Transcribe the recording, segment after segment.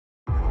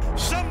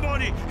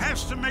Somebody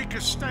has to make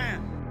a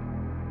stand.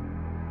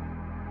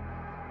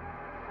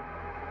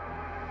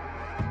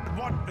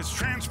 What has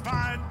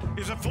transpired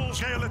is a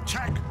full-scale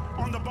attack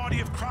on the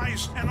body of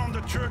Christ and on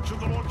the church of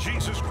the Lord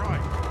Jesus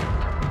Christ.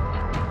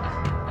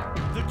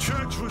 The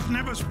church was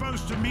never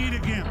supposed to meet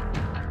again.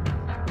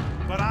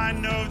 But I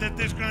know that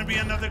there's going to be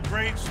another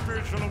great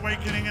spiritual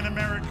awakening in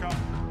America.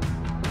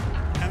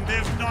 And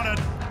there's not a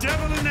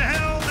devil in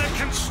hell that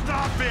can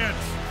stop it.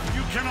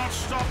 You cannot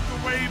stop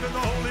the wave of the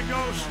Holy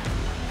Ghost.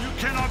 You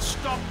cannot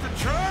stop the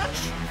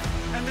church.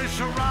 And they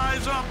shall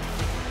rise up.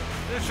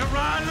 They shall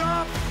rise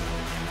up.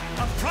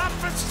 A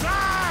prophet's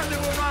time, they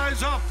will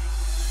rise up.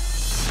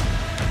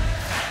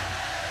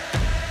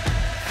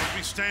 We'll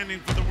be standing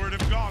for the word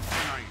of God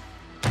tonight.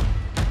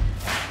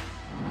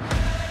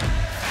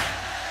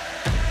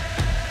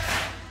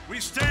 We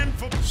stand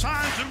for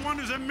signs and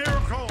wonders and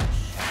miracles.